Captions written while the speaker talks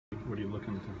What are you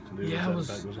looking to do? Yeah,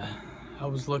 That I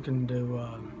was looking to,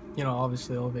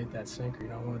 obviously elevate that sinker.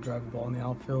 I want to drive the ball in the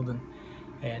outfield,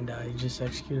 and he just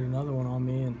executed another one on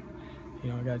me, and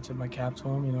I got to tip my cap to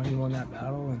him. He won that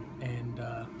battle, and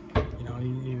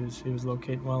he was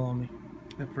locating well on me.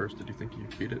 At first, did you think you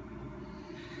beat it?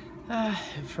 At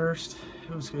first,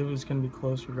 it was going to be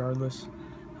close regardless.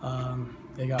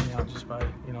 They got me out just by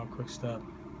a quick step.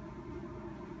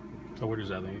 So where does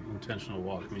that intentional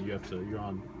walk? I mean, you're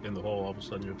in the hole, all of a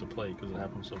sudden you have to play because it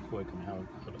happens so quick. I mean,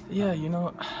 Yeah,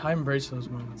 I embrace those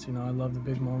moments. I love the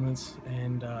big moments,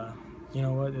 and you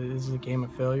know what? This is a game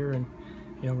of failure, and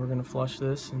we're going to flush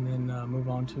this and then move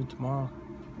on to tomorrow.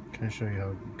 Can I show you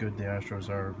how good the Astros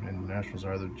are and the Nationals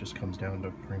are? That just comes down to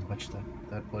pretty much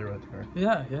that play right there.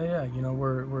 Yeah.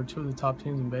 We're two of the top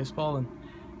teams in baseball,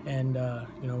 and we're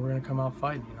going to come out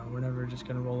fighting. We're never just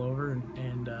going to roll over,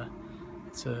 and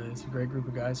it's a great group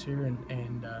of guys here,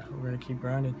 and we're going to keep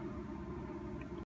grinding.